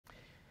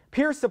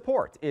Peer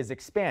support is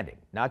expanding,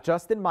 not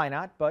just in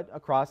Minot, but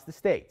across the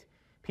state.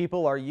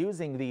 People are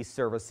using these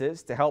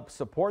services to help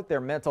support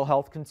their mental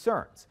health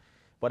concerns,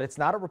 but it's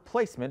not a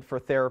replacement for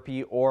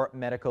therapy or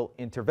medical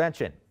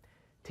intervention.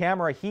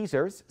 Tamara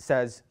Heesers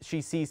says she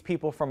sees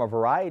people from a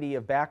variety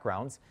of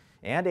backgrounds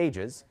and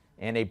ages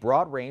and a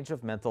broad range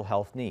of mental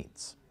health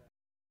needs.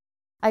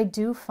 I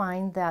do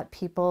find that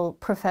people,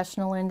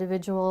 professional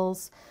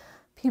individuals,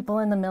 people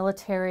in the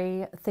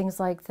military, things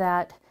like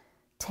that,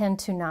 tend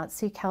to not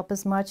seek help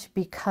as much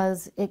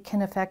because it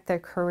can affect their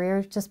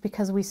career, just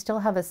because we still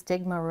have a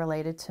stigma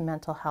related to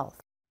mental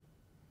health.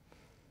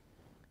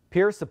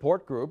 Peer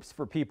support groups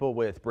for people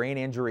with brain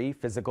injury,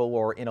 physical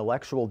or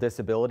intellectual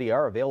disability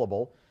are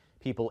available.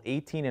 People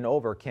 18 and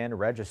over can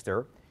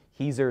register.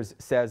 Heesers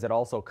says it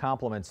also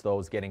complements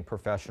those getting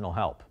professional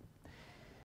help.